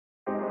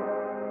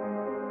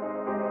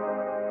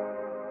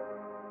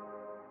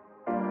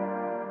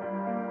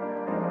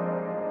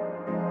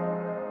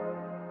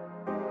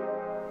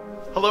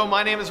Hello,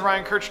 my name is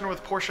Ryan Kirchner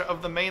with Porsche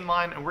of the Main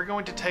Line, and we're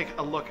going to take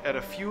a look at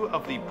a few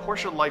of the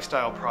Porsche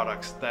lifestyle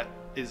products that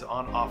is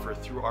on offer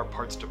through our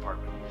parts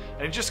department.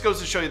 And it just goes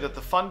to show you that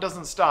the fun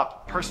doesn't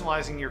stop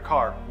personalizing your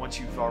car once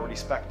you've already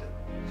spec'd it.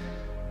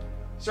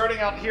 Starting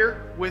out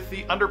here with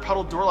the under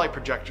puddle door light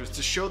projectors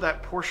to show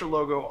that Porsche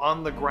logo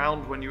on the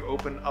ground when you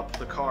open up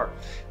the car.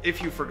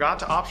 If you forgot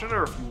to option it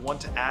or if you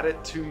want to add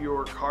it to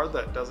your car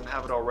that doesn't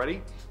have it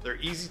already, they're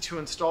easy to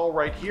install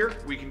right here.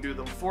 We can do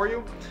them for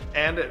you,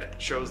 and it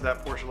shows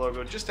that Porsche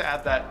logo just to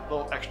add that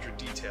little extra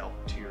detail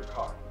to your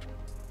car.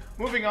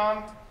 Moving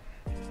on,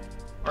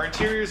 our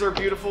interiors are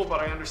beautiful,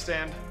 but I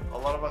understand a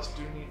lot of us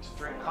do need to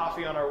drink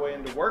coffee on our way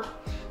into work.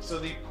 So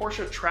the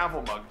Porsche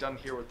travel mug done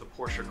here with the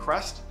Porsche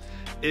crest.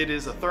 It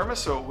is a thermos,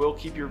 so it will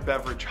keep your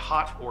beverage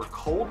hot or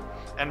cold.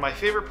 And my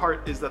favorite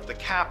part is that the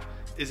cap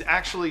is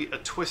actually a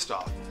twist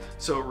off,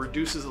 so it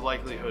reduces the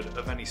likelihood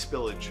of any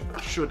spillage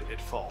should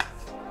it fall.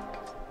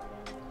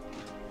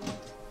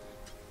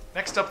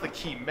 Next up, the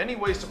key. Many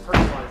ways to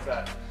personalize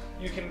that.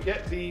 You can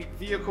get the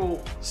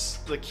vehicle,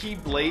 the key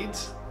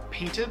blades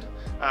painted.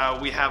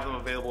 We have them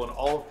available in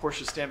all of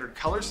Porsche's standard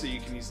colors, so you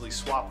can easily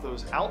swap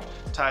those out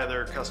to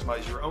either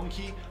customize your own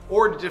key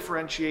or to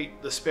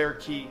differentiate the spare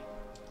key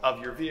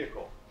of your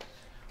vehicle.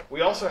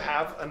 We also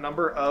have a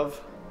number of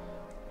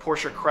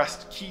Porsche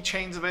Crest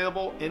keychains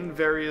available in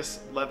various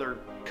leather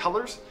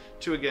colors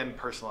to again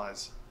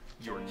personalize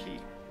your key.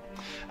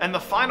 And the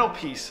final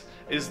piece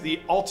is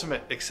the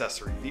ultimate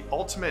accessory, the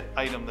ultimate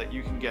item that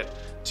you can get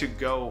to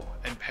go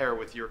and pair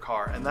with your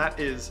car, and that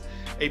is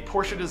a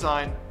Porsche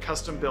design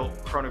custom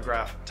built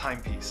chronograph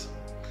timepiece.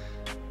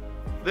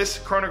 This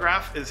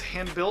chronograph is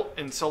hand built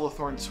in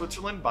Solothurn,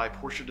 Switzerland by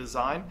Porsche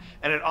Design,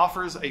 and it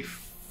offers a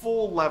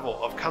full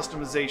level of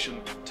customization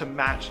to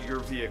match your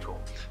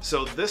vehicle.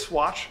 So this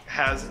watch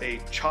has a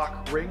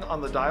chalk ring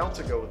on the dial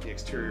to go with the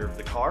exterior of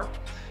the car,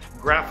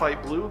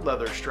 graphite blue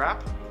leather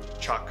strap,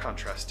 chalk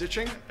contrast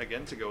stitching,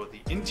 again to go with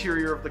the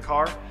interior of the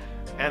car,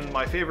 and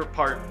my favorite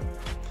part,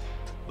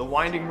 the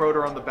winding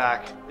rotor on the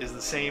back is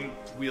the same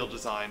wheel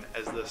design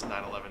as this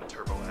 911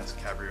 Turbo S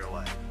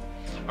Cabriolet.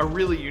 A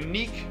really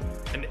unique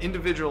and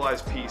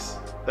individualized piece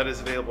that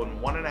is available in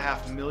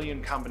 1.5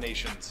 million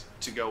combinations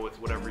to go with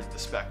whatever the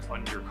spec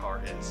on your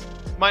car is.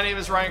 My name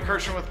is Ryan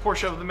Kirchner with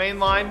Porsche of the Main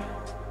Line,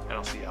 and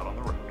I'll see you out on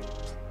the road.